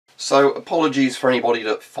So apologies for anybody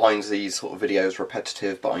that finds these sort of videos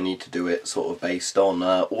repetitive, but I need to do it sort of based on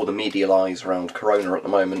all the media lies around Corona at the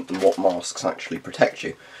moment and what masks actually protect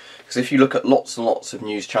you. Because if you look at lots and lots of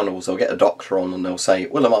news channels, they'll get a doctor on and they'll say,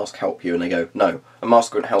 will a mask help you? And they go, no, a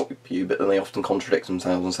mask won't help you, but then they often contradict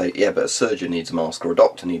themselves and say, yeah, but a surgeon needs a mask or a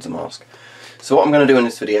doctor needs a mask. So what I'm going to do in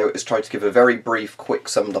this video is try to give a very brief, quick,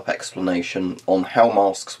 summed up explanation on how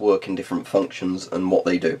masks work in different functions and what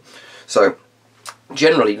they do. So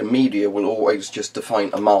generally the media will always just define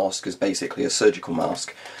a mask as basically a surgical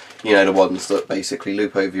mask. You know, the ones that basically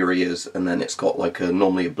loop over your ears and then it's got like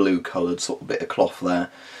normally a blue coloured sort of bit of cloth there.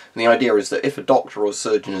 And the idea is that if a doctor or a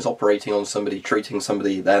surgeon is operating on somebody, treating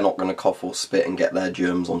somebody, they're not going to cough or spit and get their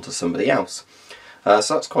germs onto somebody else.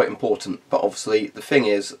 So that's quite important, but obviously the thing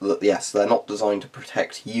is that yes, they're not designed to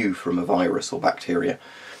protect you from a virus or bacteria.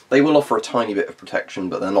 They will offer a tiny bit of protection,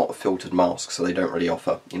 but they're not a filtered mask, so they don't really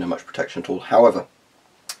offer, you know, much protection at all. However,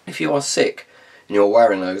 if you are sick and you're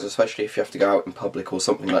wearing those, especially if you have to go out in public or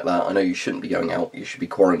something like that, I know you shouldn't be going out, you should be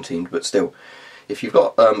quarantined, but still, if you've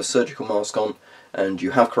got a surgical mask on and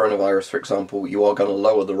you have coronavirus, for example, you are going to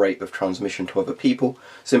lower the rate of transmission to other people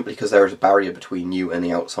simply because there is a barrier between you and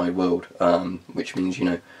the outside world, which means, you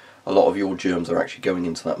know, a lot of your germs are actually going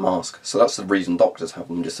into that mask. So that's the reason doctors have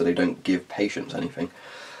them, just so they don't give patients anything.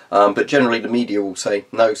 But generally the media will say,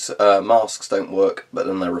 no, masks don't work, but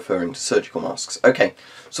then they're referring to surgical masks. Okay,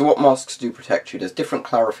 so what masks do protect you? There's different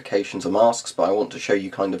clarifications of masks, but I want to show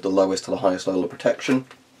you kind of the lowest to the highest level of protection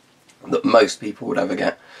that most people would ever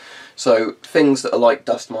get. So things that are like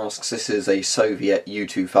dust masks, this is a Soviet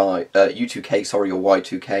U2K or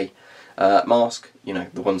Y2K mask, you know,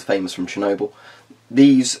 the ones famous from Chernobyl.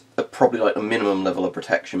 These are probably like the minimum level of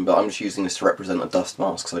protection, but I'm just using this to represent a dust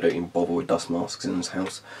mask, so I don't even bother with dust masks in this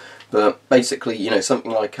house. But basically, you know, something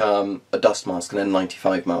like a dust mask, an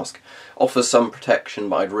N95 mask, offers some protection,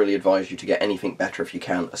 but I'd really advise you to get anything better if you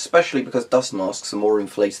can, especially because dust masks are more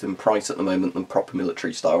inflated in price at the moment than proper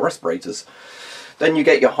military style respirators. Then you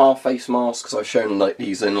get your half-face masks. I've shown like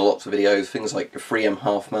these in lots of videos, things like your 3M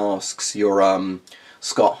half masks, your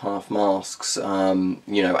Scott half masks, you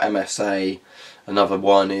know, MSA. Another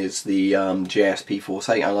one is the JSP Force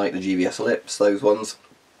 8, I like the GVS Ellipse, those ones.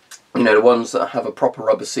 You know, the ones that have a proper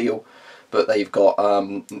rubber seal, but they've got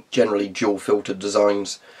generally dual filtered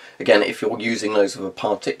designs. Again, if you're using those with a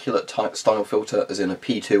particulate type style filter, as in a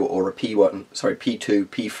P2 or a P1, sorry, P2,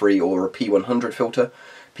 P3 or a P100 filter,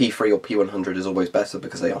 P3 or P100 is always better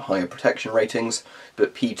because they are higher protection ratings,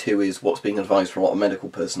 but P2 is what's being advised for a lot of medical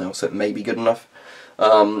personnel, so it may be good enough.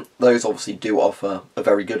 Those obviously do offer a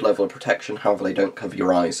very good level of protection, however they don't cover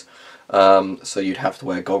your eyes. So you'd have to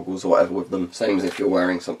wear goggles or whatever with them, same as if you're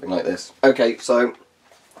wearing something like this. Okay, so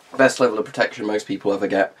best level of protection most people ever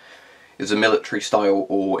get is a military style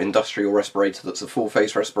or industrial respirator that's a full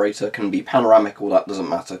face respirator. Can be panoramic, all that doesn't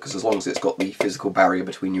matter, because as long as it's got the physical barrier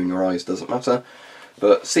between you and your eyes, doesn't matter.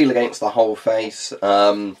 But seal against the whole face,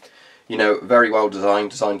 you know, very well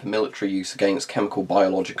designed for military use against chemical,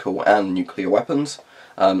 biological and nuclear weapons.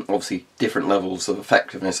 Obviously different levels of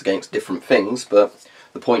effectiveness against different things, but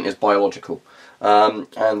the point is biological.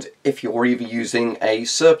 And if you're either using a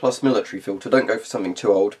surplus military filter, don't go for something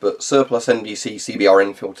too old, but surplus NDC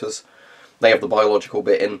CBRN filters, they have the biological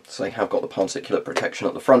bit in, so they have got the particulate protection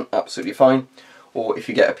at the front, absolutely fine. Or if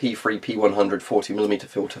you get a P3, P100 40mm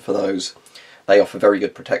filter for those, they offer very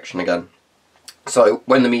good protection again. So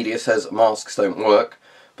when the media says masks don't work,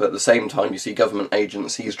 but at the same time you see government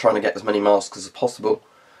agencies trying to get as many masks as possible,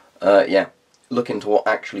 yeah, look into what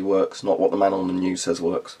actually works, not what the man on the news says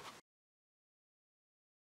works.